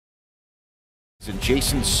And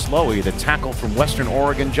Jason Slowey, the tackle from Western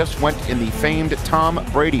Oregon, just went in the famed Tom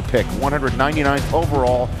Brady pick, 199th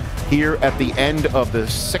overall here at the end of the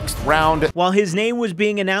 6th round. While his name was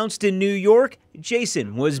being announced in New York,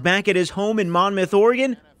 Jason was back at his home in Monmouth,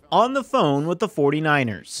 Oregon, on the phone with the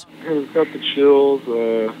 49ers. I've got the chills.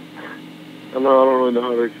 I don't really know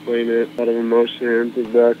how to explain it. A lot of emotion,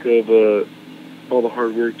 think back of all the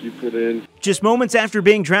hard work you put in. Just moments after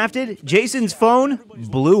being drafted, Jason's phone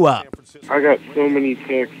blew up. I got so many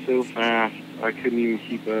texts so fast, I couldn't even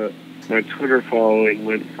keep up. My Twitter following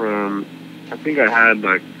went from, I think I had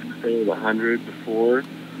like 100 before,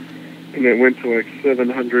 and it went to like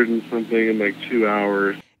 700 and something in like 2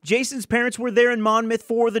 hours. Jason's parents were there in Monmouth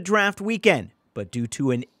for the draft weekend, but due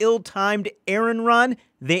to an ill-timed errand run,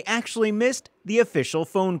 they actually missed the official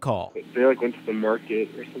phone call. They like went to the market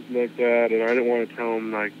or something like that, and I didn't want to tell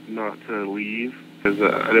them like not to leave because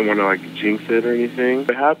I didn't want to like jinx it or anything.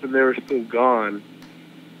 It happened, they were still gone,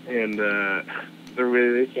 and the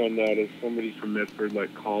way they found out is somebody from Medford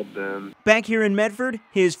like called them. Back here in Medford,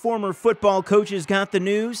 his former football coaches got the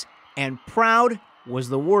news, and proud was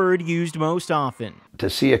the word used most often.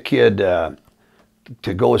 To see a kid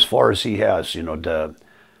to go as far as he has, you know,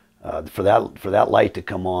 for that light to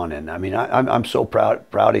come on, and I mean, I'm so proud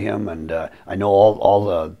of him, and I know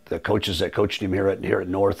all the coaches that coached him here at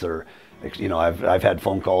North are, you know, I've had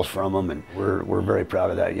phone calls from them, and we're very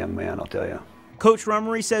proud of that young man, I'll tell you. Coach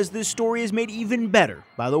Rummery says this story is made even better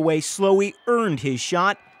by the way Slowey earned his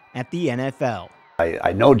shot at the NFL.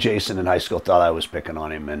 I know Jason in high school thought I was picking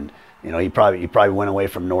on him, and you know, he probably went away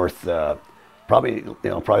from North. Probably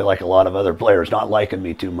like a lot of other players, not liking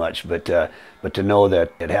me too much, but to know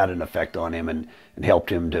that it had an effect on him and helped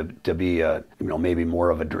him to be you know, maybe more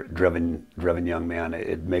of a driven young man.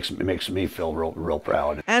 It makes me feel real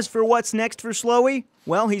proud. As for what's next for Slowey,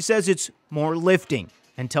 well, he says it's more lifting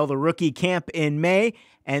until the rookie camp in May,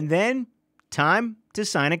 and then time to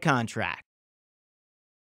sign a contract.